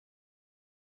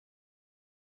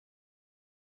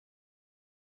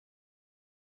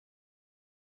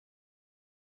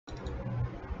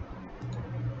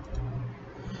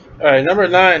Alright, number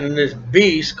 9 in this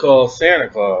beast called Santa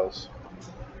Claus.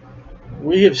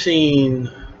 We have seen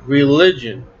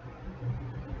religion.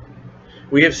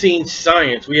 We have seen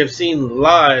science. We have seen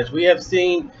lies. We have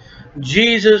seen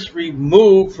Jesus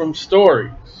removed from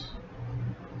stories.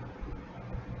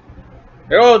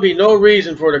 There ought to be no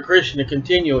reason for the Christian to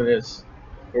continue with this.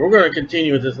 But we're going to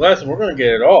continue with this lesson. We're going to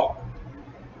get it all.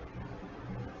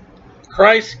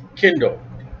 Christ kindled. Christkindl.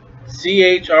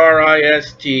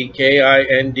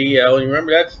 And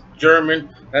remember, that's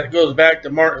German. That goes back to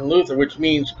Martin Luther, which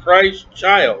means Christ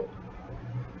child.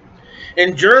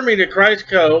 In Germany, the Christ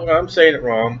kindled, I'm saying it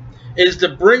wrong, is the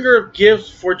bringer of gifts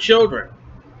for children.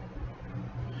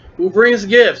 Who brings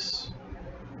gifts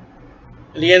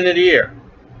at the end of the year?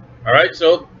 Alright,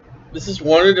 so this is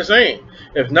one and the same.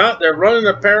 If not, they're running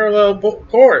a parallel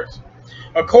course.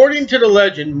 According to the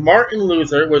legend, Martin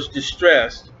Luther was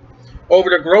distressed over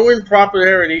the growing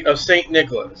popularity of St.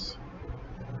 Nicholas.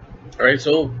 Alright,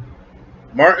 so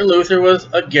Martin Luther was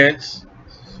against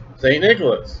St.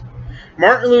 Nicholas.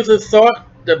 Martin Luther thought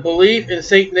the belief in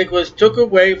St. Nicholas took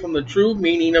away from the true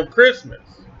meaning of Christmas,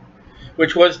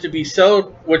 which was to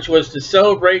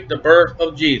celebrate the birth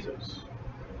of Jesus.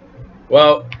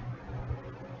 Well,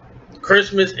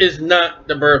 Christmas is not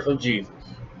the birth of Jesus.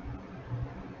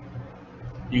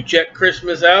 You check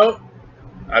Christmas out.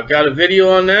 I've got a video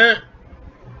on that.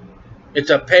 It's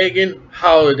a pagan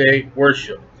holiday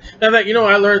worship. In fact, you know,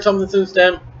 I learned something since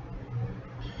then.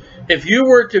 If you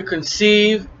were to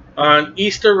conceive on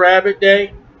Easter Rabbit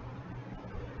Day,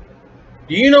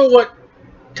 do you know what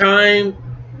time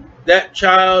that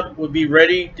child would be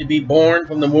ready to be born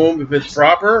from the womb if it's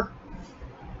proper?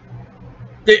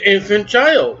 The infant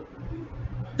child.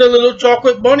 The little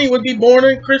chocolate bunny would be born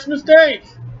on Christmas Day.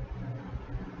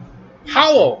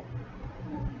 Hollow.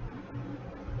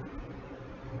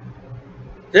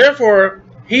 Therefore,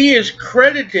 he is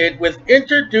credited with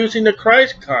introducing the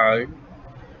Christ kind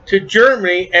to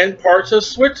Germany and parts of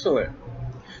Switzerland.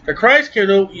 The Christ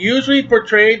kindle, usually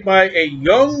portrayed by a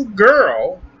young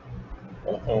girl.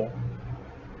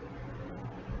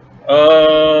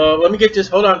 Let me get this.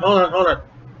 Hold on.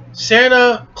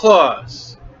 Santa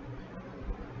Claus.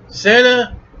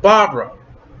 Santa Barbara.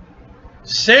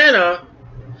 Santa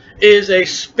is a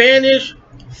Spanish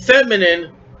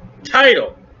feminine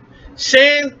title.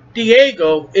 San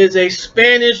Diego is a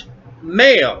Spanish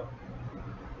male.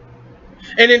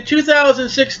 And in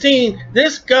 2016,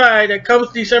 this guy that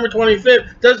comes December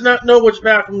 25th does not know which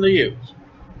bathroom to use.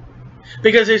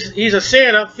 Because he's a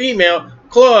Santa, female,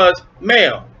 Claus,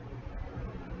 male.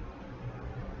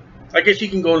 I guess he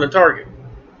can go into Target.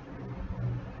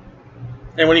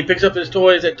 And when he picks up his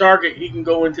toys at Target, he can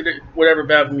go into whatever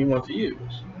bathroom he wants to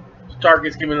use.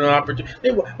 Target's giving an opportunity. They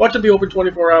want to be open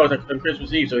 24 hours on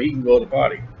Christmas Eve so he can go to the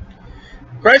potty.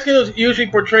 Christ kindle is usually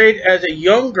portrayed as a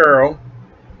young girl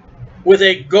with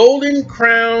a golden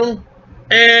crown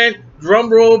and,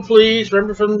 drum roll please,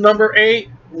 remember from number 8,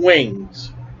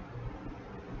 wings.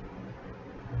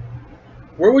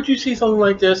 Where would you see something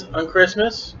like this on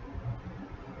Christmas?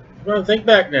 I'm going to think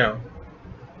back now.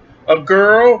 A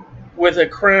girl with a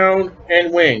crown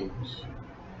and wings.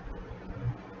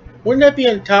 Wouldn't that be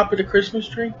on top of the Christmas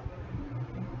tree?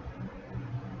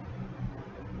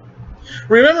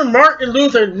 Remember, Martin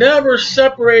Luther never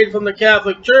separated from the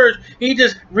Catholic Church. He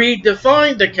just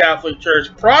redefined the Catholic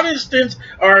Church. Protestants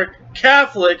are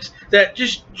Catholics that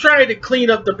just try to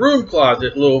clean up the broom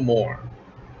closet a little more.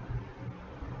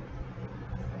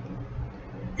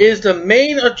 Is the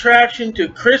main attraction to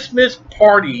Christmas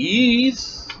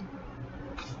parties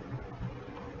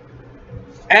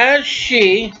as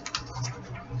she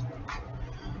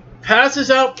passes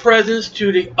out presents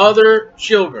to the other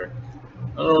children.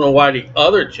 I don't know why the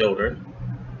other children.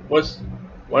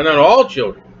 Why not all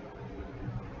children?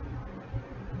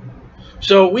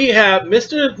 So we have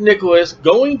Mr. Nicholas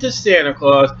going to Santa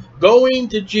Claus, going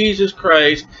to Jesus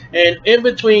Christ, and in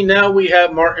between now we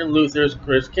have Martin Luther's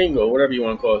Chris Kingle, whatever you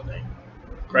want to call his name.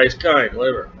 Christ kind,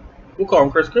 whatever. We'll call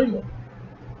him Chris Kingle.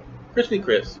 Crispy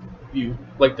Chris. You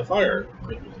like the fire,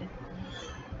 Christmas.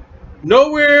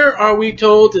 Nowhere are we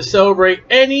told to celebrate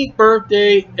any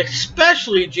birthday,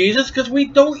 especially Jesus, because we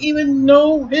don't even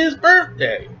know his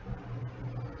birthday.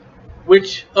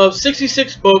 Which, of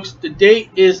 66 books, the date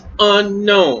is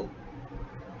unknown,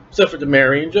 except for the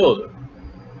Mary and Joseph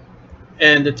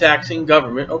and the taxing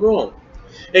government of Rome.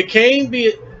 It can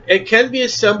be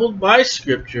assembled by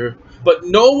Scripture, but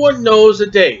no one knows the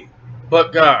date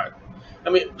but God. I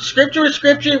mean, Scripture is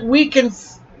Scripture. We can...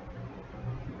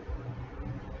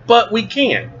 But we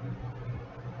can.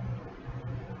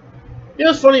 You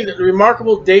know, it's funny that the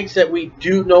remarkable dates that we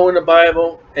do know in the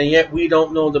Bible, and yet we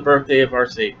don't know the birthday of our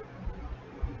Savior.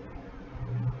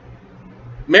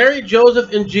 Mary,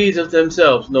 Joseph, and Jesus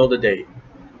themselves know the date.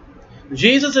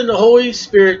 Jesus and the Holy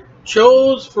Spirit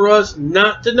chose for us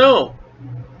not to know.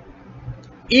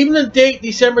 Even the date,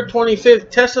 December 25th,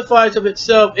 testifies of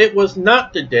itself it was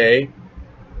not the day,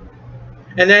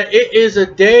 and that it is a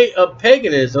day of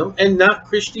paganism and not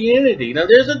Christianity. Now,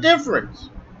 there's a difference.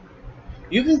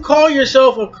 You can call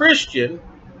yourself a Christian,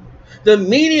 the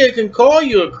media can call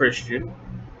you a Christian,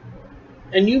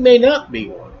 and you may not be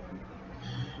one.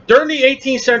 During the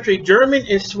 18th century, German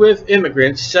and Swiss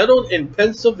immigrants settled in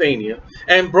Pennsylvania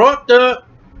and brought the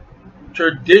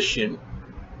tradition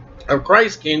of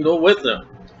Christ Kingdom with them.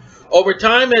 Over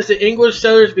time, as the English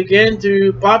settlers began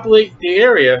to populate the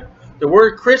area, the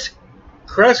word Christkindl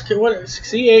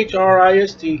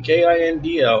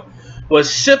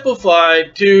was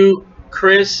simplified to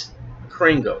Kris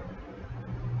Kringle.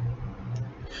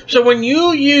 So when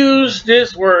you use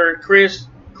this word, Kris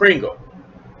Kringle,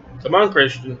 come on,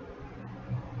 Christian,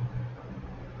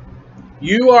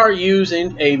 you are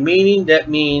using a meaning that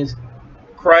means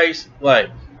Christ-like.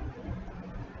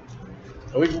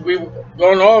 We've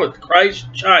gone all with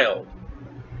Christ child.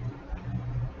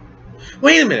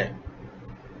 Wait a minute.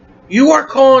 You are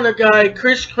calling a guy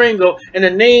Kris Kringle and the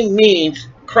name means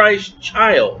Christ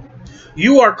child.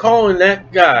 You are calling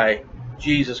that guy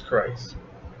Jesus Christ.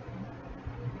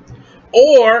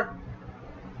 Or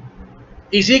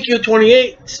Ezekiel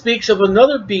 28 speaks of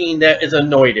another being that is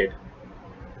anointed.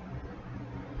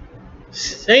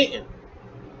 Satan.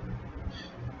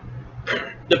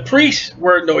 The priests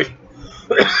were anointed.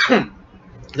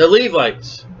 The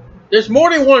Levites. There's more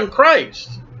than one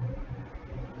Christ.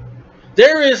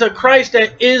 There is a Christ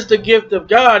that is the gift of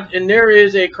God, and there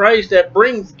is a Christ that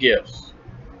brings gifts.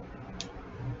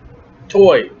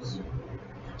 Toys.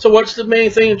 So what's the main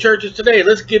thing in churches today?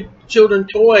 Let's give children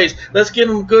toys. Let's give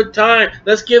them good time.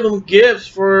 Let's give them gifts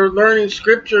for learning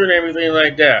scripture and everything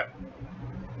like that.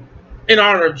 In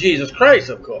honor of Jesus Christ,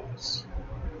 of course.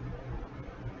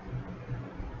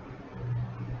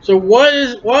 So why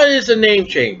is the name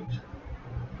change?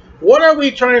 What are we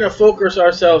trying to focus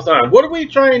ourselves on? What are we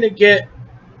trying to get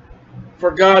for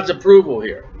God's approval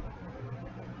here?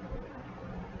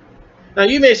 Now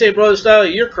you may say, Brother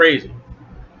Stiley, you're crazy.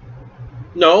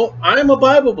 No, I'm a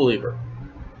Bible believer.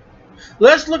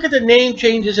 Let's look at the name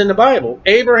changes in the Bible.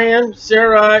 Abram,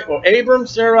 Sarai,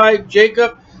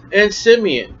 Jacob, and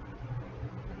Simeon.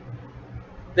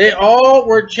 They all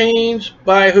were changed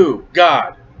by who?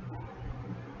 God.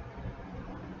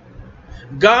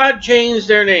 God changed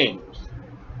their names.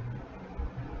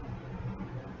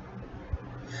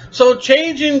 So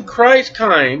changing Christ's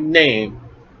name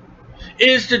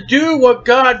is to do what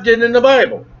God did in the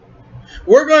Bible.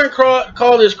 We're going to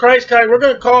call this Christ kind. We're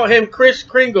going to call him Kris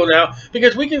Kringle now,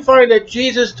 because we can find that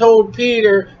Jesus told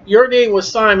Peter, your name was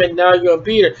Simon, now you're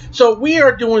Peter. So we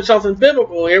are doing something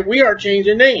biblical here. We are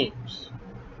changing names.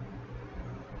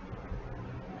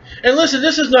 And listen,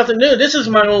 this is nothing new. This is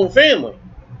my own family.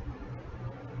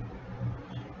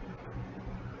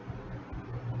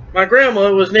 My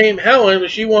grandma was named Helen,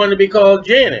 but she wanted to be called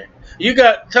Janet. You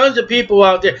got tons of people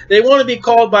out there. They want to be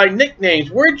called by nicknames.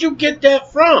 Where'd you get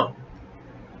that from?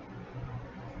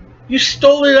 You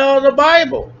stole it out of the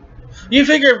Bible. You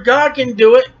figure if God can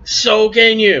do it, so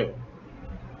can you.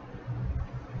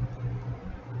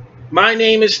 My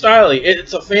name is Stiley.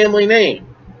 It's a family name.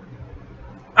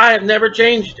 I have never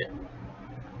changed it.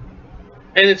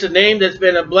 And it's a name that's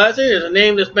been a blessing. It's a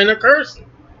name that's been a curse.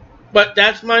 But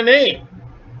that's my name.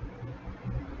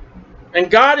 And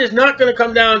God is not going to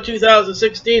come down in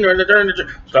 2016 or during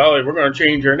the Stiley, we're going to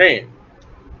change your name.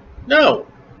 No.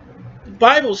 The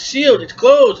Bible's sealed. It's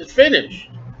closed. It's finished.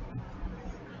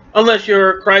 Unless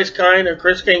you're Christ kind or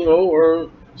Kris Kringle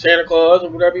or Santa Claus or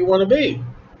whatever you want to be.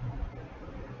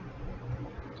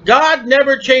 God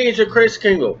never changed a Kris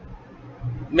Kringle.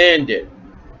 Man did.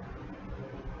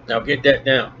 Now get that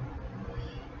down.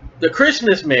 The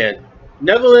Christmas Man,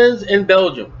 Netherlands and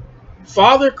Belgium.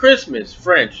 Father Christmas,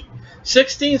 French.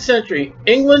 16th century,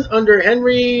 England under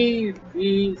Henry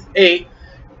VIII,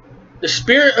 the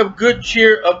spirit of good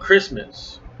cheer of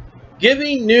Christmas.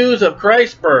 Giving news of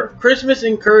Christ's birth, Christmas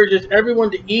encourages everyone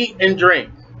to eat and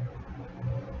drink.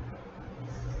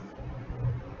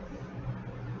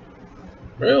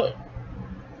 Really?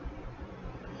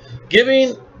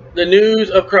 Giving the news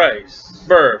of Christ's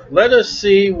birth. Let us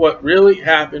see what really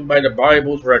happened by the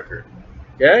Bible's record.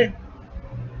 Okay?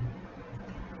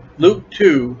 Luke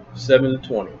 2,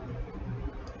 7-20.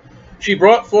 She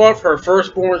brought forth her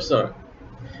firstborn son,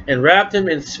 and wrapped him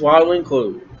in swaddling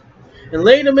clothes, and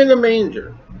laid him in a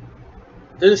manger.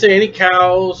 Didn't say any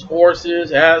cows,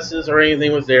 horses, asses, or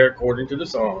anything was there according to the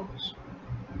Psalms.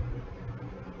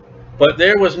 But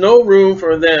there was no room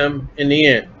for them in the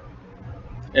inn.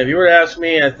 And if you were to ask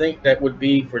me, I think that would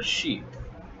be for sheep,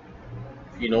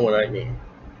 if you know what I mean.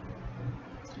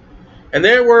 And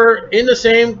there were in the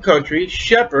same country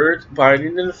shepherds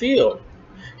abiding in the field,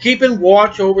 keeping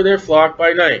watch over their flock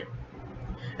by night.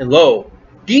 And lo,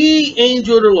 the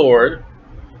angel of the Lord,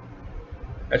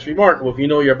 that's remarkable if you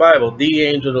know your Bible, the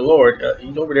angel of the Lord,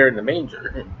 he's over there in the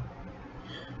manger,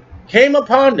 came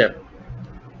upon them.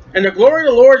 And the glory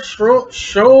of the Lord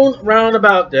shone round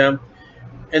about them,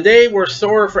 and they were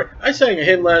sore afraid. I sang a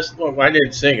hymn last, well, I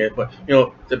didn't sing it, but, you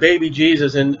know, the baby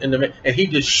Jesus and he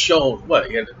just shone. What,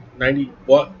 he had a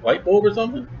 90-watt light bulb or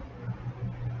something?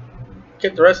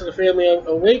 Kept the rest of the family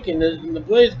awake in the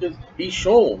place because he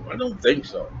shone. I don't think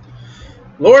so.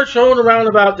 Lord shone around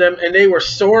about them, and they were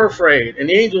sore afraid. And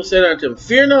the angel said unto them,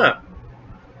 Fear not,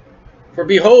 for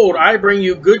behold, I bring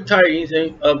you good tidings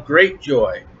of great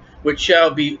joy, which shall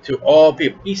be to all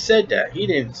people. He said that. He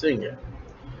didn't sing it.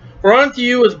 For unto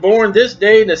you is born this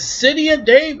day in the city of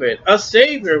David a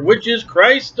Savior, which is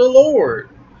Christ the Lord.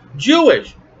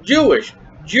 Jewish. Is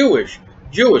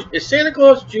Santa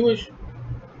Claus Jewish?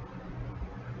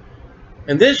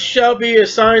 And this shall be a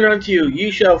sign unto you. Ye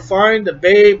shall find the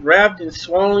babe wrapped in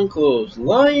swaddling clothes,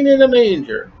 lying in a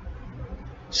manger.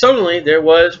 Suddenly there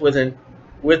was with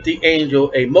the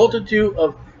angel a multitude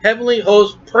of heavenly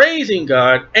hosts praising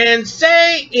God and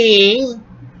saying,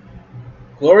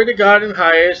 Glory to God in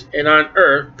highest, and on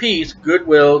earth peace,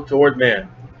 goodwill toward men.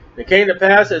 It came to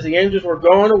pass, as the angels were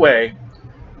going away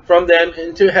from them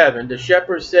into heaven, the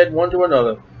shepherds said one to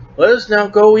another, Let us now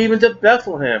go even to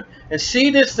Bethlehem, and see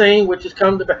this thing which is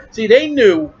come to pass. See, they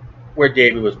knew where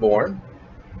David was born.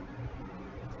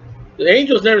 The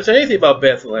angels never said anything about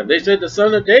Bethlehem. They said the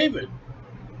son of David.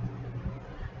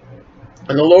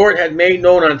 And the Lord had made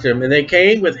known unto them, and they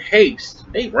came with haste.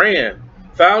 They ran,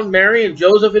 found Mary and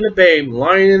Joseph and the babe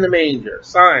lying in the manger,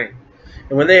 sign.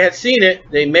 And when they had seen it,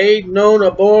 they made known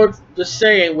aboard the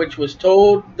saying which was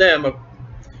told them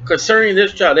concerning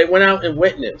this child. They went out and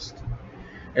witnessed.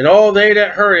 And all they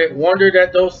that heard it wondered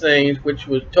at those things which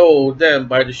was told them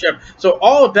by the shepherd. So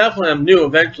all of Bethlehem knew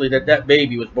eventually that that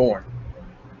baby was born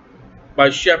by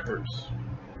shepherds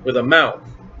with a mouth.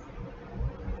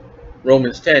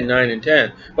 Romans 10, 9 and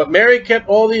 10. But Mary kept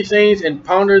all these things and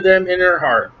pondered them in her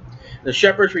heart. The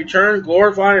shepherds returned,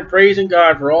 glorifying and praising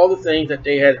God for all the things that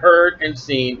they had heard and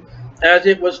seen, as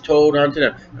it was told unto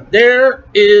them. There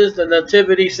is the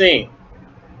nativity scene.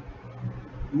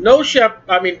 No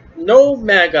no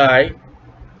magi,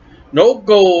 no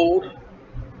gold,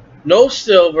 no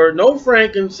silver, no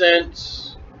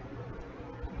frankincense.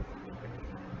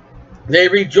 They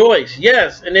rejoiced,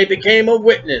 yes, and they became a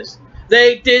witness.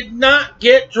 They did not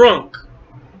get drunk.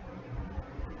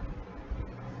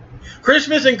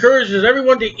 Christmas encourages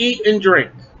everyone to eat and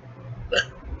drink.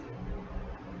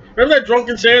 Remember that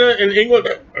drunken Santa in England?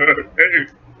 Hey,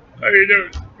 how you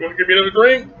doing? You want to give me another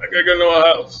drink? I gotta go to our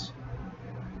house.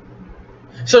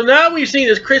 So now we've seen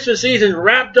this Christmas season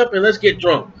wrapped up in let's get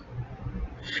drunk.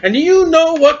 And do you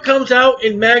know what comes out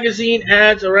in magazine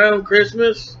ads around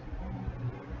Christmas?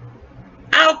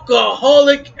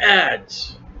 Alcoholic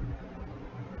ads.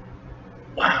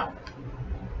 Wow.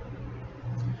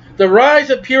 The rise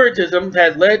of Puritanism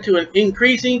has led to an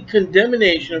increasing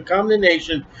condemnation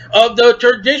of the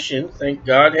tradition, thank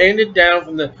God, handed down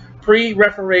from the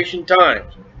pre-Reformation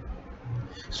times,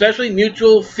 especially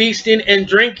mutual feasting and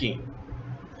drinking.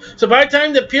 So by the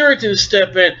time the Puritans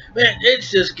step in, man, it's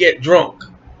just get drunk.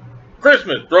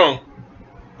 Christmas, drunk.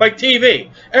 Like TV.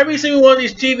 Every single one of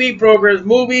these TV programs,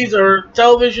 movies or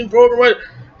television program,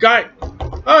 guy,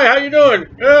 hi, how you doing?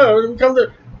 Oh, you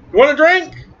want a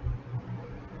drink?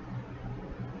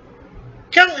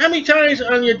 Count how many times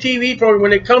on your TV program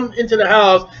when they come into the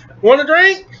house, want a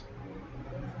drink?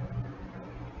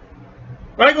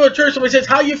 When I go to church, somebody says,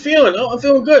 how you feeling? Oh, I'm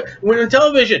feeling good. When on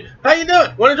television, how you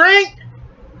doing? Want a drink?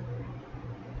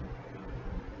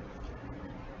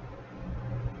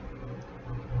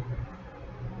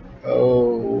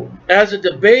 Oh, as the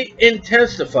debate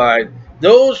intensified,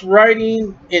 those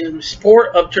writing in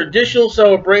support of traditional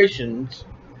celebrations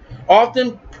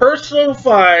often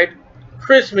personified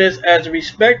Christmas as a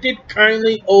respected,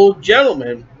 kindly old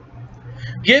gentleman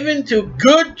given to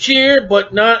good cheer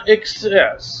but not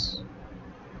excess.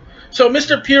 So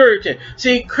Mr. Puritan,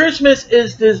 see, Christmas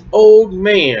is this old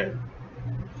man,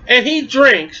 and he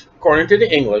drinks, according to the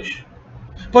English,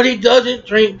 but he doesn't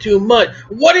drink too much.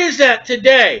 What is that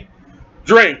today?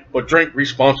 Drink, but drink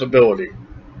responsibility.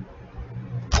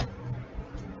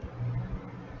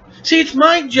 See, it's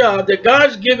my job that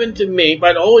God's given to me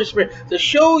by the Holy Spirit to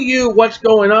show you what's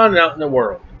going on out in the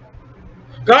world.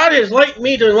 God has enlightened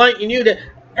me to enlighten you that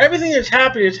everything that's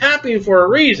happening is happening for a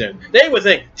reason. They would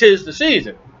think 'tis the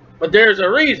season, but there's a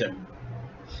reason.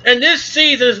 And this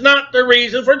season is not the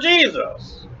reason for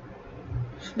Jesus.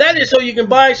 That is so you can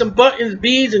buy some buttons,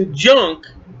 beads, and junk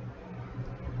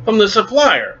from the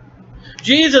supplier.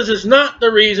 Jesus is not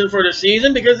the reason for the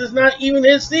season because it's not even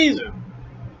his season.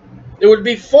 It would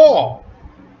be fall.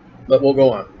 But we'll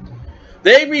go on.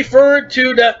 They referred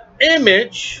to the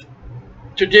image,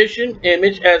 tradition,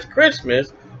 image as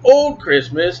Christmas, Old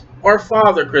Christmas, or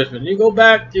Father Christmas. You go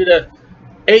back to the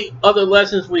 8 other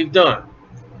lessons we've done.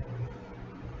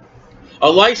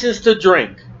 A license to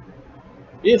drink.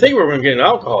 You didn't think we were going to get into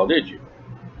alcohol, did you?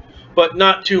 But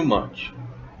not too much.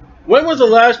 When was the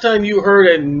last time you heard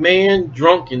a man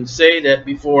drunken say that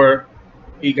before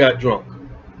he got drunk?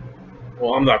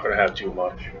 Well, I'm not going to have too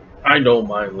much. I know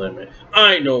my limit.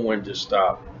 I know when to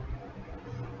stop.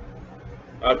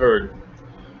 I've heard.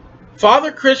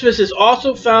 Father Christmas is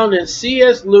also found in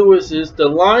C.S. Lewis's The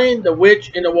Lion, the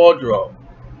Witch, and the Wardrobe.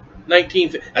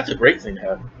 1950. That's a great thing to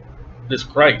have. This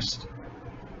Christ.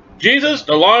 Jesus,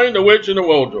 the Lion, the Witch, and the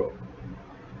Wardrobe.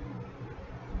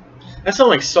 That sounds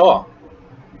like Saw.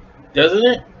 Doesn't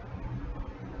it?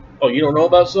 Oh, you don't know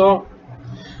about Saw?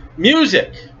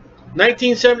 Music.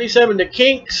 1977, the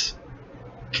Kinks.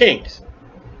 Kinks.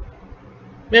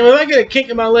 Man, when I get a kink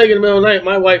in my leg in the middle of the night,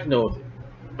 my wife knows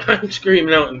it. I'm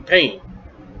screaming out in pain.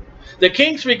 The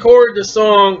Kinks recorded the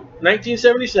song,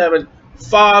 1977,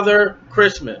 Father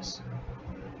Christmas.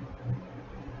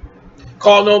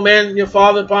 Call no man your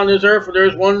father upon this earth, for there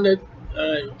is one that...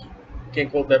 can't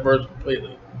quote that verse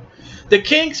completely. The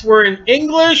Kinks were in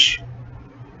English.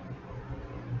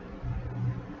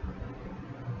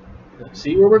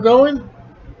 See where we're going?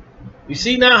 You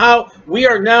see now how we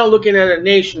are now looking at a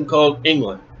nation called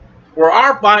England, where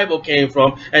our Bible came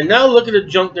from, and now look at the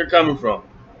junk they're coming from.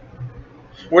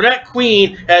 Where that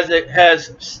queen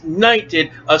has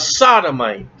knighted a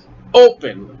sodomite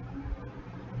openly.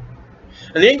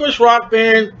 An English rock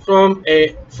band formed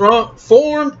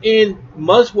in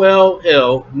Muswell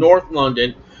Hill, North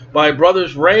London, by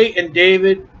brothers Ray and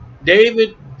David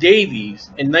Davies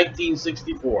in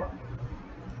 1964.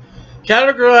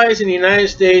 Categorized in the United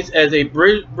States as a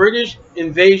British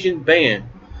invasion band,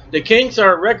 the Kinks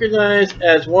are recognized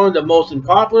as one of the most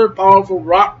popular, powerful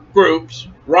rock groups,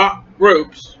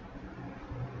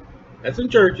 that's in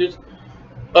churches,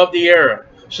 of the era.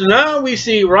 So now we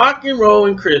see rock and roll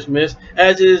in Christmas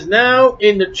as it is now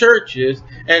in the churches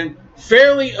and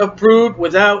fairly approved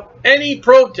without any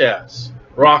protests.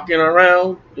 Rocking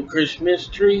around the Christmas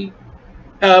tree,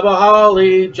 have a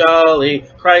holly jolly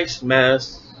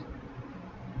Christmas.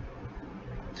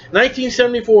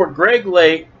 1974, Greg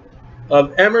Lake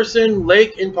of Emerson,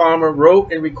 Lake and Palmer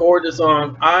wrote and recorded the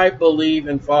song I Believe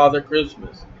in Father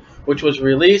Christmas, which was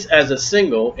released as a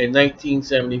single in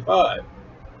 1975.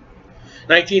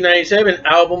 1997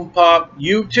 album pop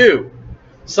U2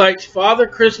 cites Father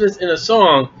Christmas in a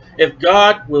song, If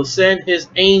God Will Send His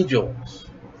Angels.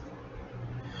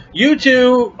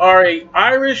 U2 are an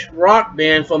Irish rock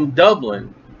band from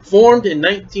Dublin, formed in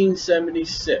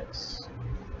 1976.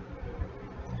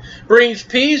 Brings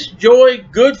peace, joy,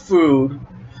 good food.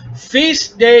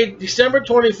 Feast day, December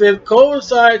 25th,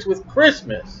 coincides with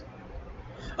Christmas.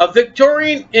 A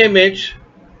Victorian image,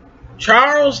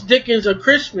 Charles Dickens' A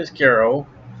Christmas Carol,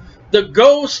 the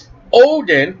ghost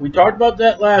Odin, we talked about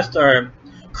that last time,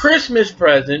 Christmas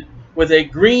present with a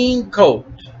green coat.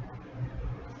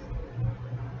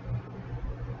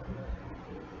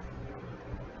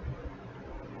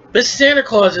 This Santa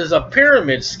Claus is a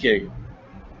pyramid scheme.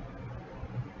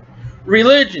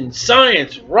 Religion,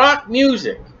 science, rock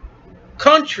music,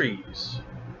 countries.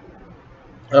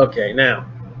 Okay, now,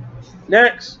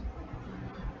 next,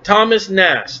 Thomas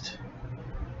Nast.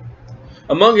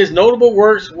 Among his notable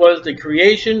works was the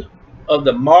creation of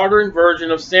the modern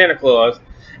version of Santa Claus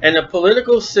and the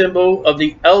political symbol of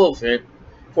the elephant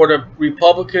for the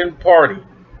Republican Party.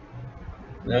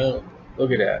 Now,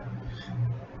 look at that.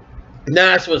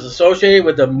 Nast was associated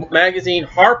with the magazine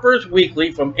Harper's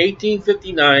Weekly from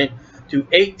 1859 to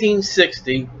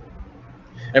 1860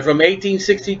 and from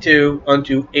 1862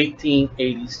 unto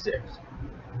 1886.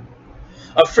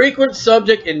 A frequent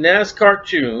subject in Nast's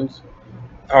cartoons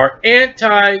are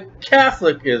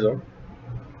anti-Catholicism.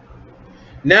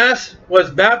 Nast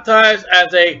was baptized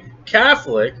as a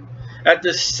Catholic at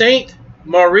the St.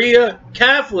 Maria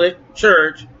Catholic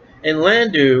Church in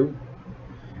Landau,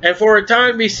 and for a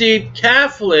time received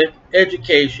Catholic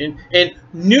education in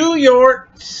New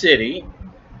York City.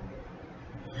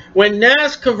 When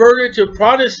Nast converted to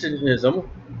Protestantism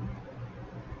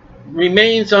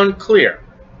remains unclear.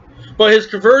 but his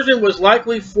conversion was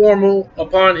likely formal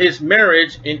upon his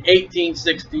marriage in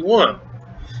 1861.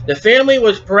 The family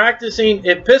was practicing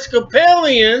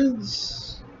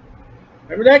Episcopalians.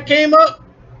 Remember that came up?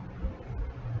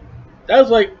 That was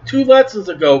like 2 lessons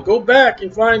ago. Go back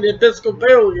and find the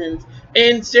Episcopalians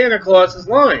in Santa Claus's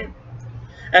line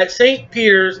at St.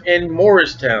 Peter's in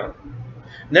Morristown.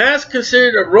 Nass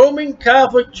considered a Roman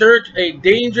Catholic Church a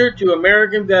danger to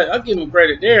American values. I'll give him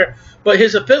credit there. But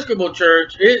his Episcopal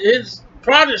Church, his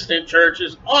Protestant Church,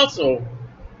 is also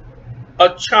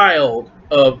a child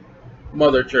of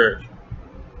Mother Church.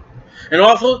 And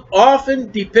also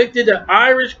often depicted the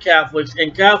Irish Catholics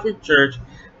and Catholic Church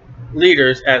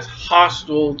leaders as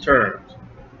hostile terms.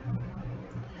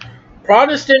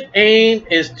 Protestant aim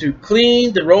is to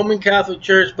clean the Roman Catholic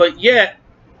Church, but yet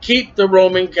keep the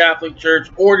Roman Catholic Church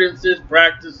ordinances,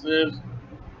 practices,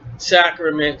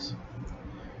 sacraments.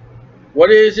 What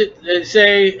is it they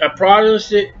say? A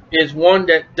Protestant is one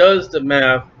that does the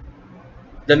mass.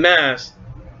 The mass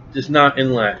does not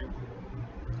in Latin.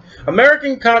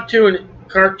 American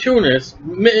cartoonist,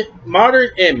 Modern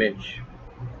Image.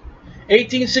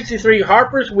 1863,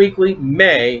 Harper's Weekly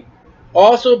may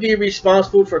also be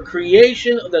responsible for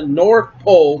creation of the North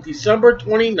Pole, December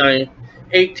 29,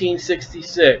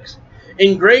 1866.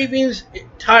 Engravings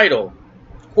titled,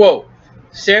 quote,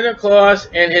 Santa Claus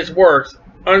and His Works,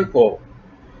 unquote,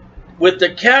 with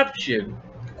the caption,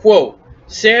 quote,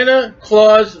 Santa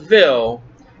Clausville,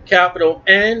 capital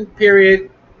N period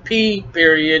P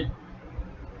period,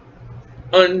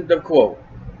 unquote.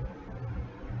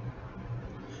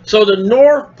 So the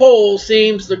North Pole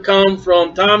seems to come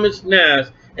from Thomas Nass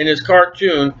in his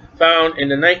cartoon found in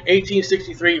the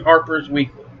 1863 Harper's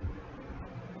Weekly.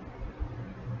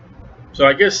 So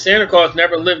I guess Santa Claus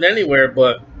never lived anywhere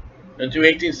but until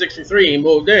 1863 he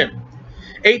moved in.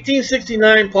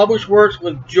 1869 published works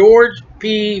with George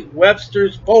P.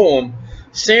 Webster's poem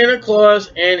Santa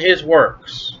Claus and His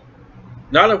Works.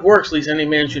 Not of works lest any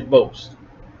man should boast.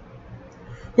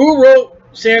 Who wrote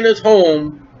Santa's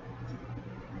Home?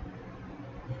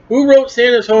 Who wrote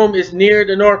Santa's Home is near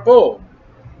the North Pole?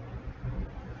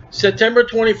 September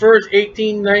 21st,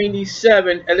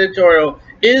 1897 editorial,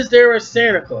 Is There a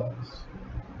Santa Claus?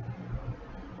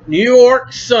 New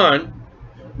York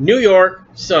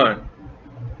Sun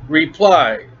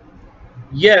replied,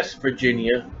 Yes,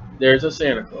 Virginia, there's a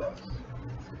Santa Claus.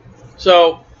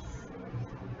 So,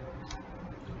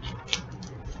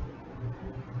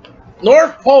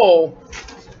 North Pole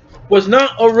was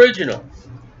not original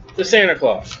to Santa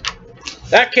Claus.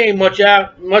 That came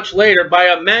much later by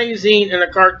a magazine and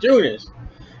a cartoonist.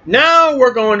 Now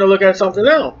we're going to look at something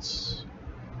else.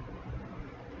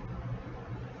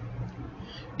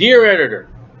 Dear editor,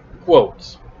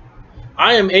 quotes,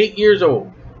 I am 8 years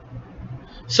old.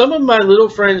 Some of my little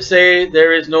friends say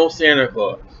there is no Santa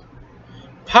Claus.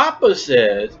 Papa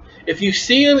says if you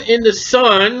see him in the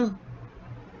sun,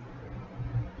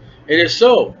 it is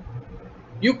so.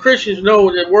 You Christians know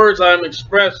the words I'm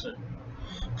expressing.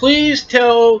 Please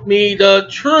tell me the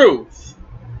truth.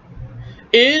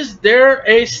 Is there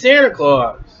a Santa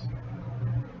Claus?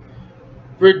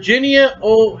 Virginia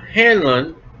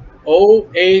O'Hanlon,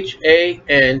 Ohanlon,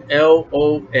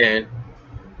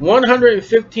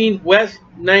 115 West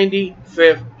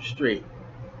 95th Street.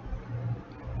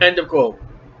 End of quote.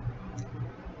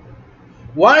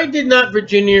 Why did not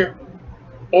Virginia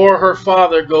or her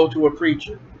father go to a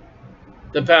preacher,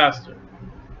 the pastor?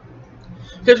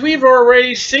 Because we've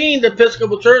already seen the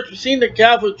Episcopal Church, we've seen the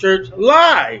Catholic Church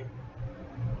lie.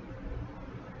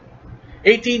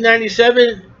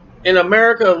 1897, in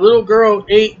America, a little girl of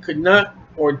 8 could not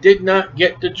or did not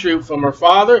get the truth from her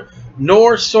father,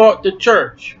 nor sought the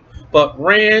church, but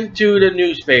ran to the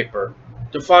newspaper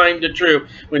to find the truth.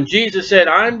 When Jesus said,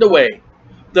 I'm the way,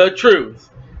 the truth,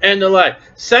 and the life.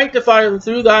 Sanctify them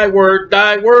through thy word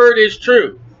is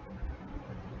truth.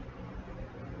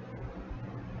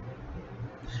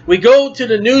 We go to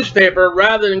the newspaper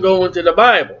rather than going to the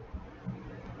Bible.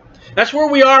 That's where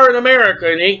we are in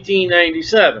America in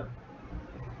 1897.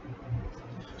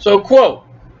 So, quote,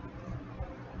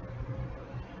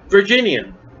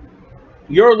 Virginia,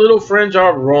 your little friends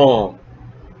are wrong.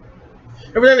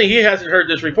 Evidently, he hasn't heard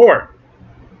this report.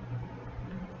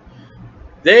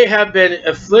 They have been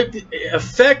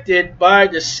affected by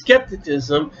the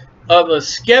skepticism of a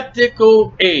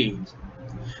skeptical age.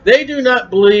 They do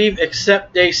not believe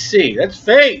except they see. That's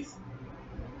faith.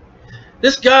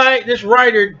 This guy, this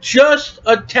writer, just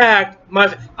attacked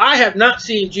my... I have not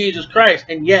seen Jesus Christ,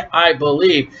 and yet I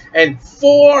believe. And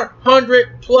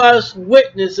 400 plus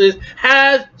witnesses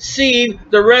have seen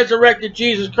the resurrected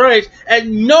Jesus Christ,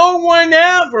 and no one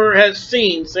ever has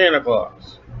seen Santa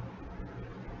Claus.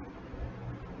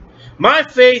 My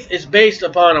faith is based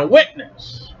upon a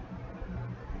witness.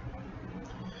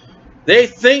 They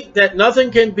think that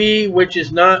nothing can be which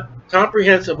is not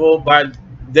comprehensible by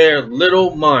their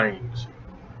little minds.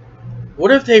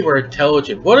 What if they were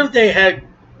intelligent? What if they had...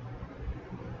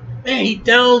 Man, he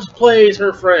downplays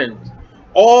her friends.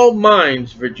 All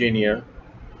minds, Virginia,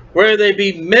 whether they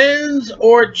be men's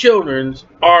or children's,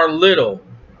 are little,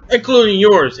 including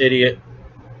yours, idiot.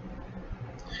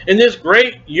 In this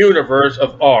great universe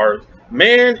of ours,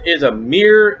 man is a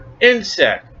mere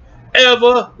insect.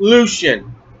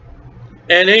 Evolution.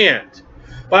 An ant.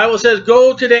 Bible says,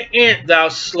 go to the ant, thou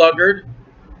sluggard.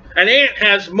 An ant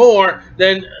has more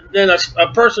than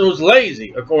a person who's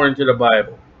lazy, according to the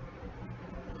Bible.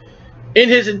 In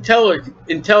his intelligent,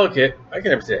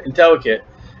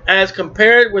 as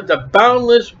compared with the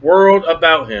boundless world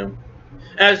about him,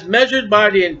 as measured by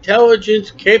the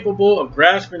intelligence capable of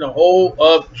grasping the whole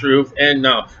of truth and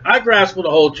knowledge. I grasp the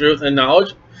whole truth and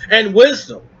knowledge and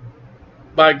wisdom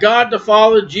by God the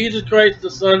Father, Jesus Christ the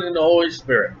Son, and the Holy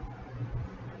Spirit.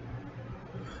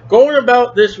 Going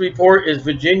about this report is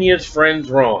Virginia's friends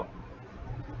wrong.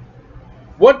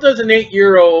 What does an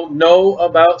 8-year-old know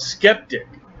about skeptic?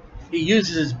 He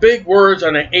uses his big words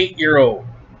on an 8-year-old.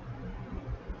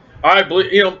 I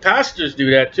believe, pastors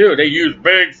do that too. They use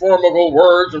big, formidable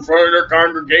words in front of their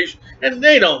congregation, and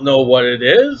they don't know what it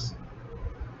is.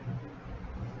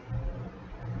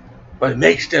 But it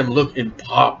makes them look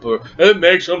impopular. It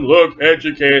makes them look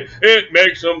educated. It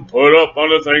makes them put up on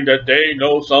the thing that they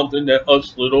know something that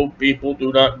us little people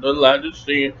do not allowed to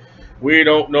see. We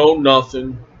don't know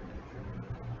nothing.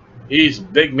 He's a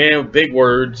big man with big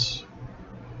words.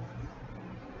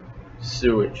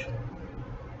 Sewage.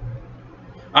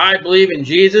 I believe in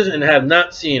Jesus and have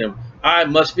not seen him. I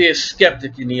must be a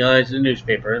skeptic in the eyes of the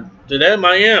newspaper. And to them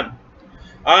I am.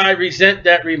 I resent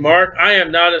that remark. I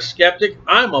am not a skeptic.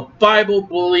 I'm a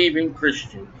Bible-believing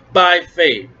Christian by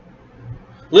faith.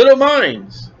 Little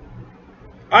minds.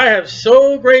 I have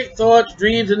so great thoughts,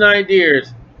 dreams, and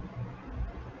ideas.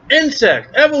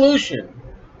 Insect, evolution.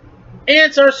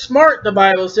 Ants are smart, the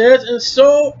Bible says, and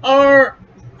so are...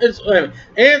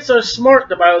 ants are smart,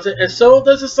 the Bible says, and so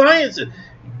does the sciences.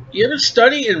 You ever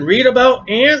study and read about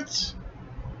ants?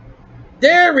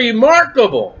 They're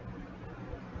remarkable.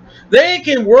 They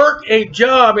can work a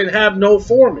job and have no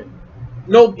foreman,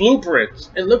 no blueprints,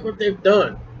 and look what they've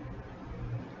done.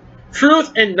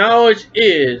 Truth and knowledge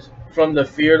is from the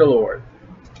fear of the Lord.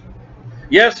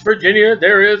 Yes, Virginia,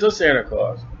 there is a Santa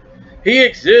Claus. He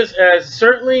exists as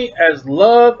certainly as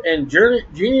love and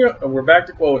we're back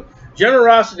to quote,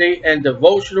 generosity and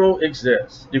devotion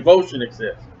exists.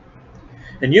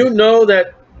 And you know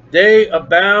that they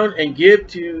abound and give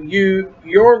to you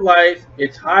your life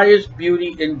its highest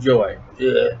beauty and joy.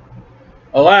 Ugh.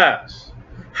 Alas,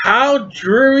 how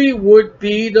dreary would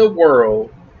be the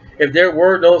world if there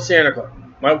were no Santa Claus.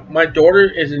 My daughter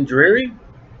is in dreary.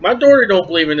 My daughter don't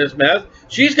believe in this mess.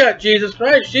 She's got Jesus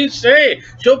Christ. She's saved.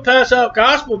 She'll pass out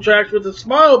gospel tracts with a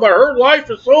smile, but her life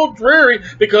is so dreary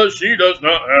because she does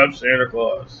not have Santa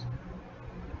Claus.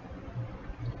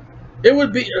 It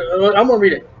would be, I'm going to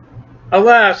read it.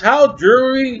 Alas, how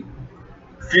dreary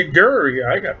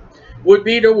would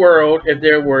be the world if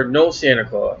there were no Santa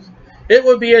Claus. It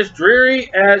would be as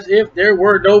dreary as if there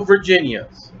were no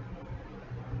Virginias.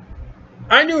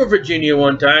 I knew a Virginia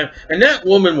one time, and that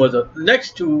woman was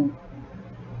next to,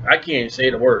 I can't even say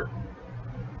the word.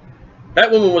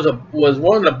 That woman was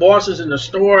one of the bosses in the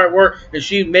store I worked, and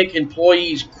she'd make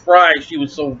employees cry. She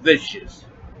was so vicious.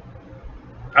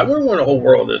 I wouldn't want a whole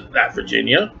world of that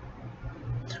Virginia.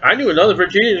 I knew another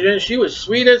Virginia, and she was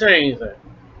sweet as anything.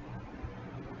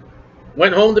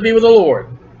 Went home to be with the Lord.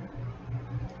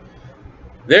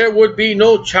 There would be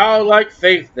no childlike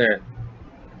faith then.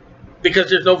 Because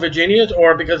there's no Virginians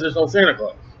or because there's no Santa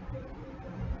Claus.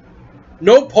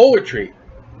 No poetry.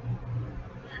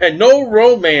 And no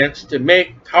romance to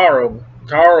make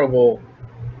tolerable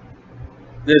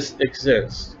this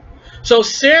exists. So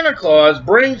Santa Claus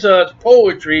brings us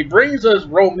poetry, brings us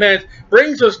romance,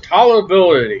 brings us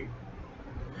tolerability.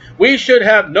 We should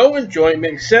have no enjoyment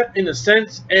except in the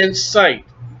sense and sight.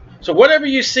 So whatever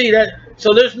you see,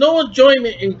 so there's no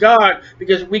enjoyment in God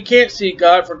because we can't see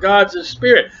God, for God's a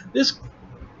spirit.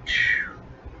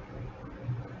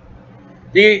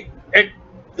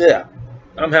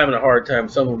 I'm having a hard time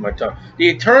with some of my tongue. The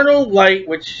eternal light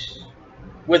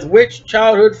with which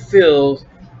childhood fills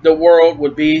the world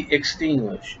would be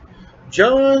extinguished.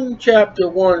 John chapter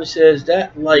 1 says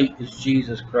that light is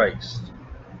Jesus Christ.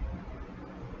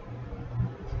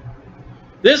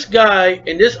 This guy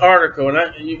in this article,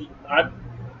 and I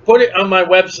put it on my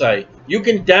website. You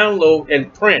can download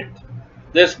and print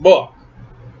this book.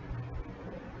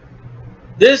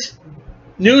 This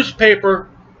newspaper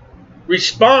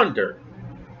responder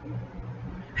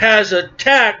has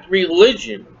attacked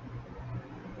religion,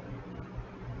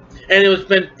 and it has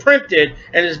been printed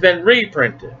and has been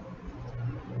reprinted.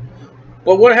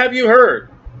 But what have you heard?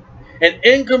 An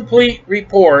incomplete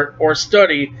report or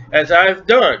study, as I've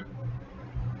done.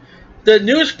 The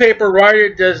newspaper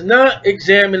writer does not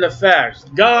examine the facts.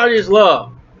 God is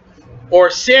love,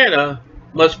 or Santa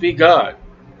must be God.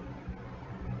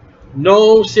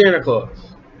 No Santa Claus.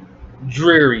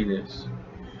 Dreariness.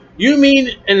 You mean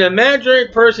an imaginary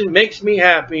person makes me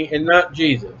happy and not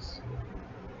Jesus?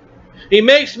 He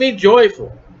makes me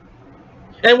joyful.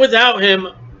 And without him,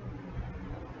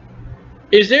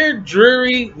 is there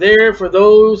dreary there for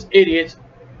those idiots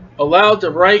allowed to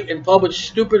write and publish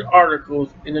stupid articles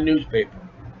in the newspaper?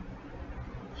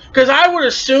 Because I would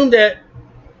assume that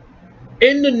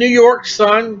in the New York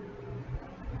Sun,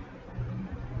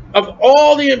 of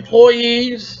all the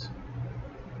employees,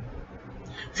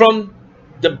 from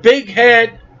the big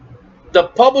head, the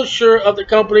publisher of the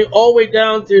company, all the way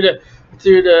down to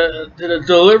the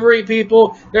delivery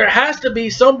people, there has to be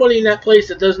somebody in that place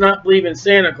that does not believe in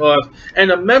Santa Claus,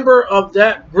 and a member of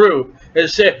that group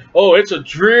has said, oh, it's a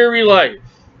dreary life.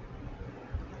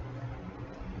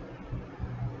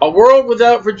 A world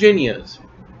without Virginias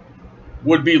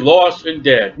would be lost and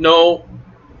dead. No,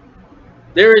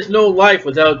 there is no life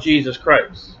without Jesus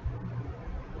Christ.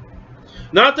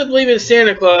 Not to believe in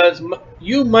Santa Claus,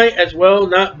 you might as well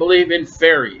not believe in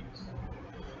fairies.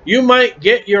 You might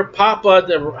get your papa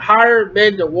to hire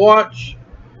men to watch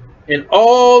in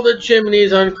all the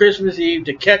chimneys on Christmas Eve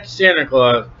to catch Santa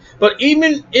Claus. But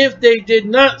even if they did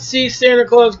not see Santa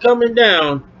Claus coming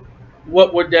down,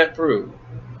 what would that prove?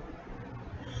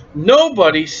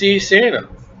 Nobody sees Santa.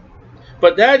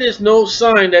 But that is no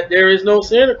sign that there is no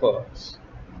Santa Claus.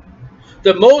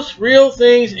 The most real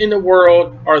things in the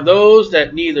world are those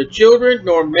that neither children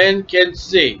nor men can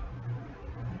see.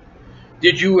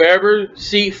 Did you ever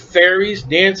see fairies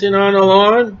dancing on a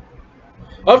lawn?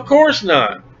 Of course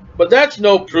not. But that's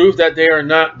no proof that they are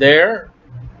not there.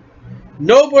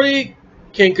 Nobody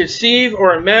can conceive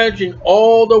or imagine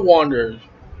all the wonders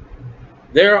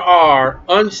there are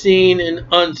unseen and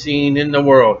unseen in the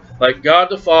world, like God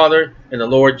the Father and the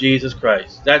Lord Jesus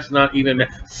Christ. That's not even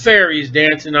fairies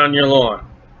dancing on your lawn.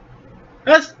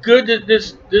 That's good that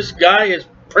this guy is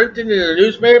printed in the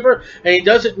newspaper, and he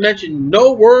doesn't mention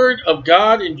no word of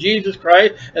God and Jesus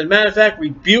Christ. As a matter of fact,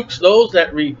 rebukes those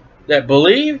that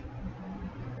believe.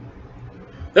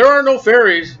 There are no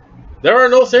fairies. There are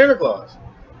no Santa Claus.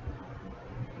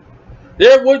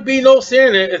 There would be no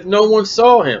Santa if no one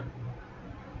saw him.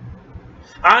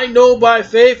 I know by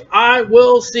faith I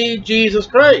will see Jesus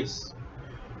Christ.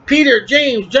 Peter,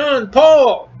 James, John,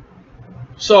 Paul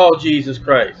saw Jesus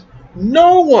Christ.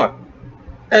 No one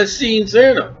has seen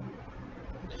Santa.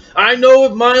 I know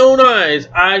with my own eyes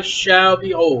I shall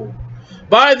behold.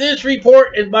 By this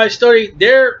report and by study,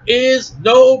 there is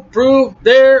no proof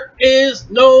there is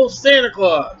no Santa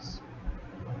Claus.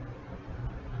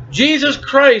 Jesus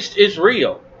Christ is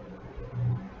real.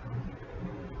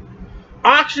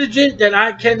 Oxygen that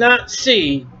I cannot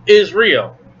see is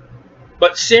real,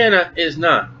 but Santa is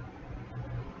not.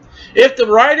 If the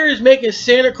writer is making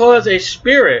Santa Claus a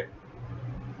spirit,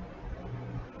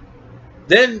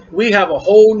 then we have a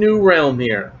whole new realm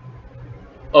here.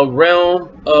 A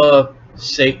realm of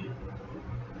Satan.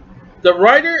 The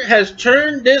writer has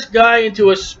turned this guy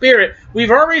into a spirit. We've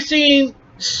already seen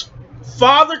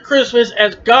Father Christmas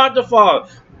as God the Father.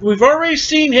 We've already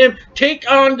seen him take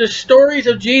on the stories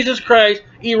of Jesus Christ,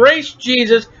 erase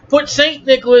Jesus, put St.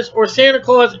 Nicholas or Santa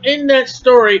Claus in that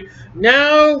story.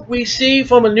 Now we see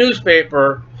from a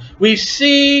newspaper, we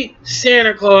see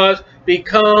Santa Claus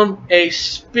become a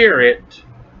spirit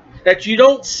that you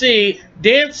don't see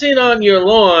dancing on your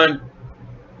lawn.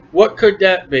 What could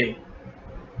that be?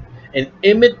 An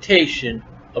imitation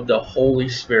of the Holy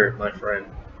Spirit, my friend.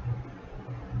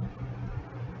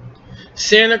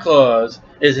 Santa Claus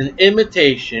is an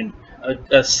imitation,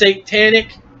 a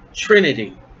satanic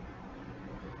Trinity.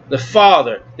 The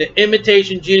Father, the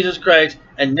imitation Jesus Christ,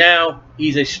 and now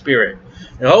he's a spirit.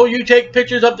 And oh, you take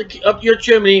pictures up your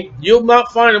chimney, you'll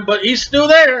not find him, but he's still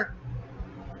there.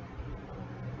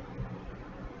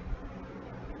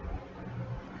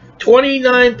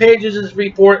 29 pages of this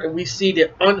report, and we see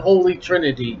the unholy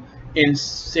Trinity in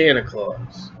Santa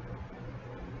Claus.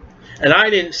 And I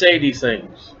didn't say these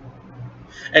things.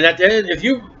 And at the end, if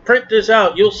you print this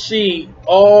out, you'll see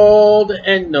all the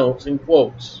endnotes and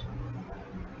quotes.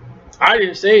 I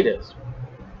didn't say this.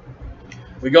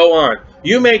 We go on.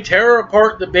 You may tear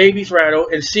apart the baby's rattle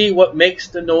and see what makes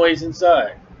the noise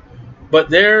inside. But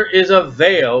there is a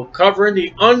veil covering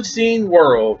the unseen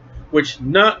world, which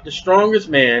not the strongest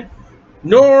man,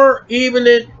 nor even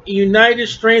the united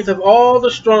strength of all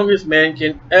the strongest men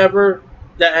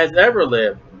that has ever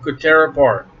lived, could tear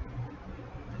apart.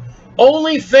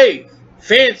 Only faith,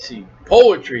 fancy,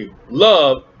 poetry,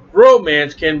 love,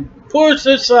 romance can push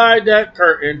aside that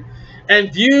curtain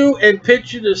and view and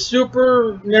picture the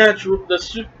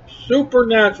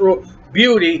supernatural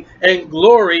beauty and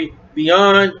glory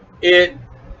beyond it.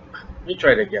 Let me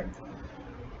try that again.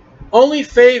 Only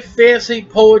faith, fancy,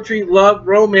 poetry, love,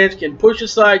 romance can push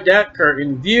aside that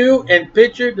curtain, view and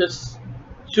picture the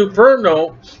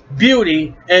supernal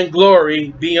beauty and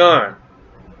glory beyond.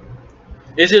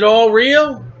 Is it all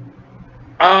real?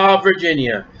 Ah,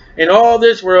 Virginia, in all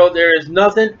this world there is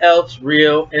nothing else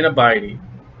real and abiding.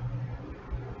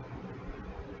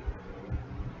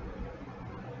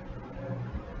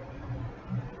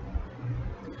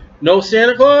 No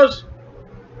Santa Claus?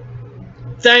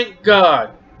 Thank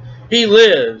God. He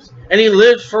lives, and he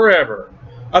lives forever.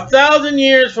 1,000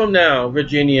 years from now,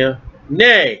 Virginia,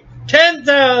 nay, 10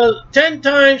 times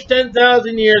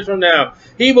 10,000 years from now,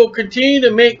 he will continue to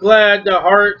make glad the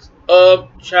hearts of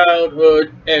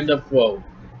childhood. End of quote.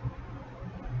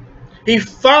 He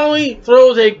finally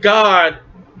throws a God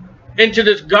into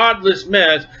this godless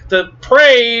mess to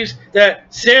praise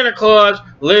that Santa Claus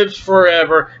lives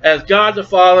forever as God the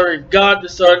Father, as God the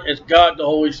Son, as God the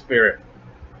Holy Spirit.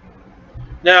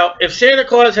 Now, if Santa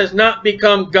Claus has not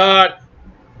become God,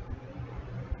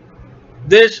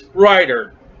 this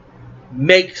writer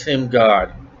makes him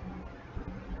God.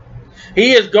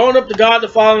 He has gone up to God the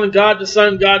Father and God the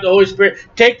Son, God the Holy Spirit,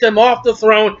 take them off the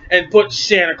throne and put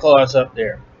Santa Claus up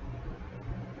there.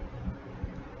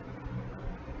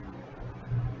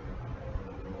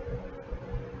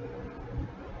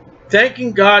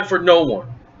 Thanking God for no one.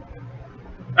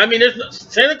 I mean,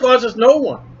 Santa Claus is no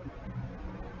one.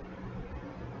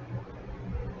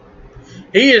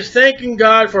 He is thanking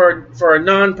God for a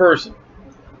non-person.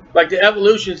 Like the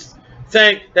evolutionists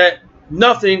think that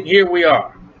nothing, here we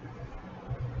are.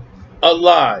 A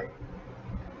lie.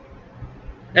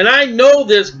 And I know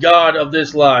this God of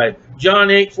this lie. John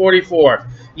 8:44.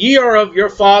 Ye are of your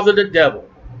father the devil,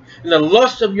 and the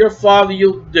lust of your father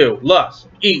you'll do. Lust,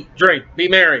 eat, drink, be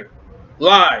merry.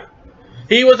 Lie.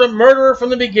 He was a murderer from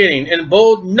the beginning, and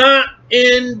abode not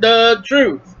in the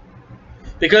truth,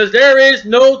 because there is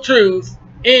no truth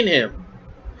in him.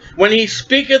 When he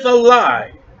speaketh a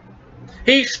lie,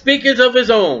 he speaketh of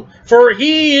his own, for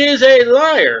he is a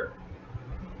liar,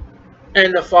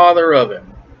 and the father of it.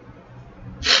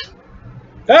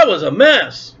 That was a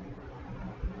mess.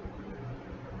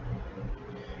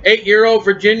 8-year-old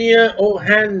Virginia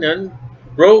O'Hanlon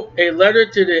wrote a letter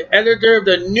to the editor of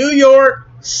the New York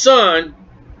Sun,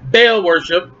 Baal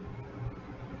Worship,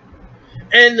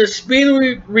 and the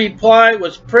speedy reply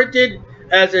was printed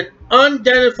as an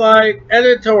unidentified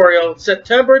editorial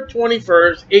September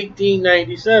 21st,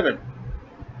 1897.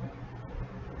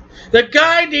 The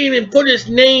guy didn't even put his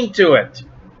name to it.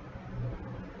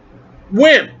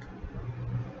 Wimp.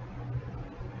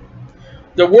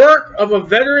 The work of a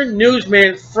veteran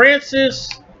newsman, Francis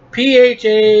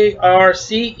P-H-A-R-C-E-L-L-U-S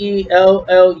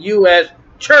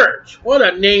Church. What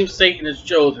a name Satan has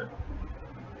chosen.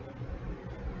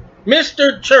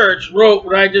 Mr. Church wrote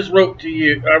what I just read to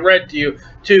you,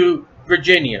 to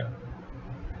Virginia.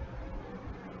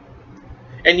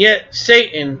 And yet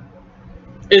Satan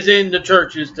is in the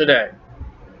churches today.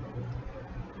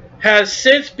 Has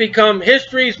since become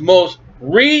history's most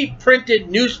reprinted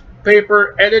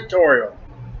newspaper editorial,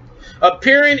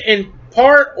 appearing in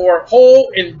part or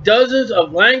whole in dozens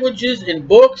of languages in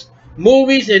books,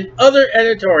 movies, and other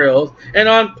editorials, and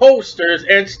on posters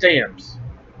and stamps.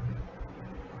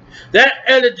 That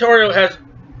editorial has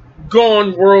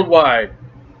gone worldwide.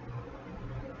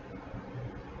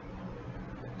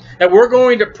 And we're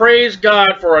going to praise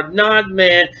God for a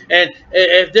non-man. And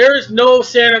if there is no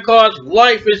Santa Claus,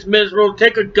 life is miserable.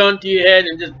 Take a gun to your head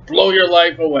and just blow your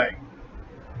life away.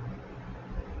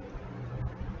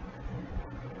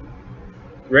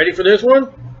 Ready for this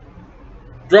one?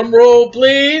 Drum roll,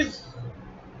 please.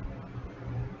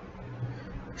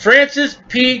 Francis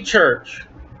P. Church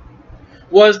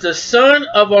was the son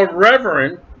of a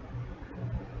reverend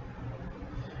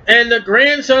and the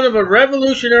grandson of a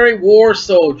Revolutionary War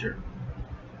soldier.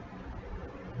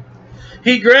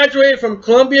 He graduated from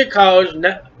Columbia College,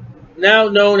 now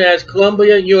known as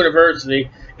Columbia University,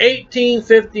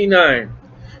 1859.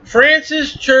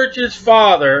 Francis Church's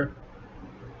father,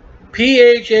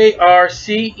 P-H-A-R-C-E-L-L-U-S,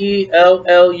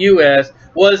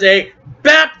 was a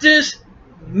Baptist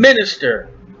minister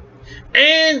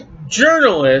and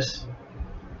journalist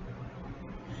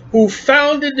who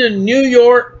founded the New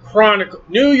York Chronicle.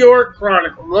 New York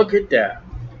Chronicle. Look at that.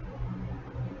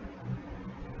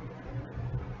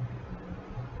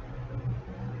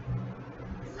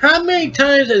 How many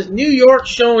times has New York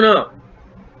shown up?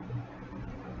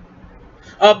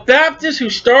 A Baptist who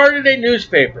started a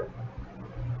newspaper.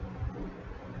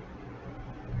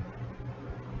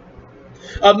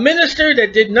 A minister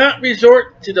that did not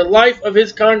resort to the life of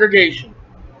his congregation.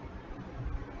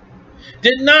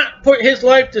 Did not put his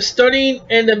life to studying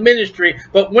and the ministry,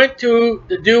 but went to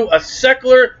do a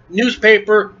secular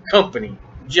newspaper company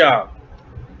job.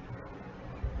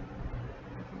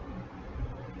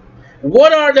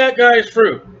 What are that guy's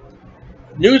fruit?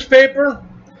 Newspaper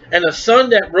and a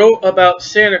son that wrote about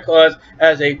Santa Claus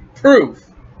as a proof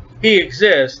he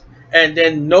exists, and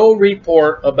then no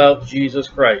report about Jesus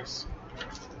Christ.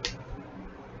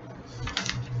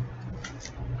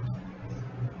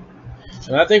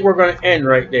 And I think we're going to end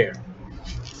right there.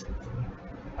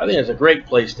 I think it's a great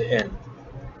place to end.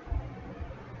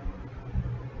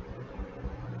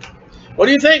 What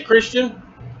do you think, Christian?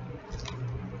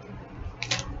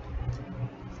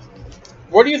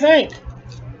 What do you think?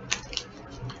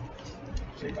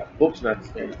 See, my book's not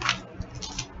staying.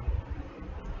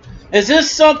 Is this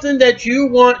something that you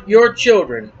want your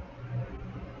children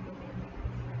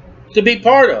to be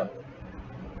part of?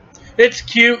 It's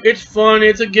cute, it's fun,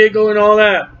 it's a giggle and all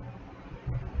that.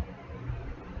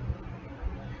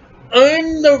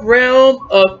 In the realm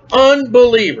of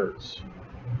unbelievers,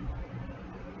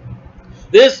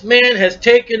 this man has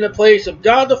taken the place of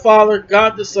God the Father,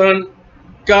 God the Son,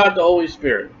 God the Holy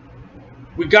Spirit.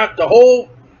 We got the whole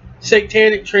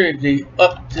satanic Trinity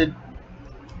up to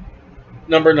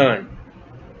number 9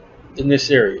 in this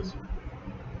series.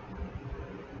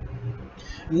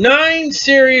 9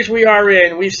 series we are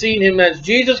in. We've seen him as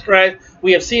Jesus Christ.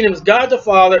 We have seen him as God the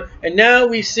Father. And now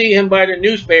we see him by the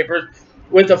newspapers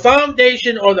with the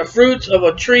foundation or the fruits of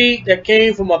a tree that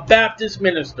came from a Baptist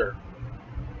minister.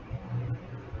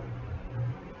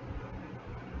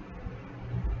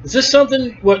 Is this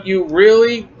something what you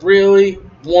really, really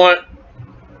want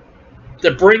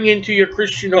to bring into your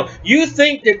Christian home? You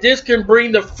think that this can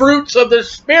bring the fruits of the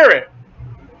Spirit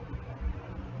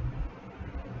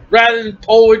rather than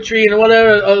poetry and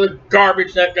whatever other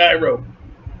garbage that guy wrote?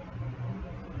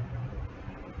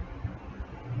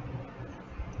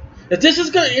 If this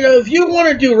is going to, if you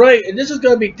want to do right, and this is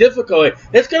going to be difficult,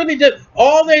 it's going to be difficult.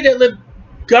 All they that live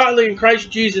godly in Christ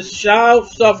Jesus shall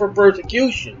suffer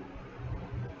persecution.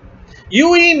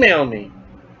 You email me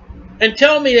and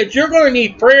tell me that you're going to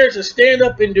need prayers to stand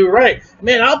up and do right.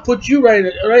 Man, I'll put you right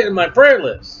in my prayer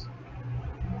list.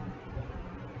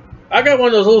 I got one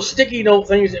of those little sticky note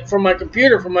things from my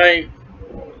computer, from my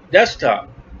desktop,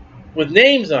 with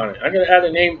names on it. I got to add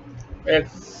a name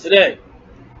today.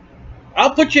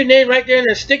 I'll put your name right there in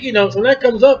the sticky notes. When that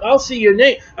comes up, I'll see your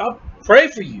name. I'll pray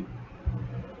for you.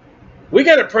 We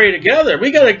got to pray together.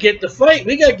 We got to get the fight.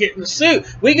 We got to get in the suit.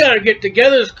 We got to get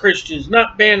together as Christians,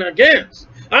 not band against.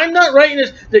 I'm not writing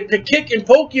this to kick and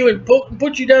poke you and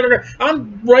put you down.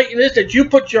 I'm writing this that you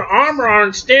put your armor on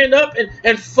and stand up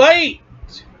and fight.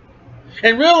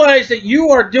 And realize that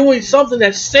you are doing something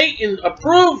that Satan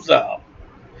approves of.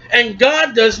 And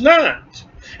God does not.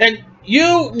 And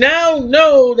you now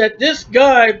know that this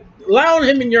guy, allowing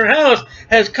him in your house,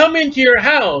 has come into your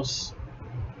house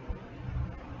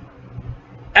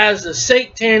as the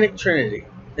satanic Trinity.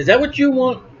 Is that what you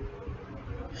want?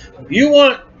 If you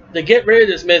want to get rid of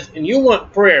this myth and you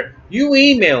want prayer, you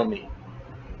email me.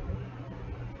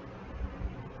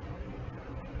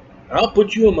 I'll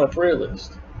put you on my prayer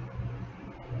list.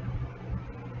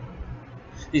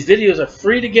 These videos are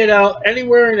free to get out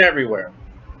anywhere and everywhere.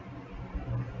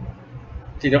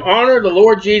 To honor the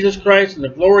Lord Jesus Christ and the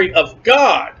glory of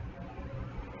God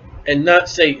and not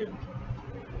Satan.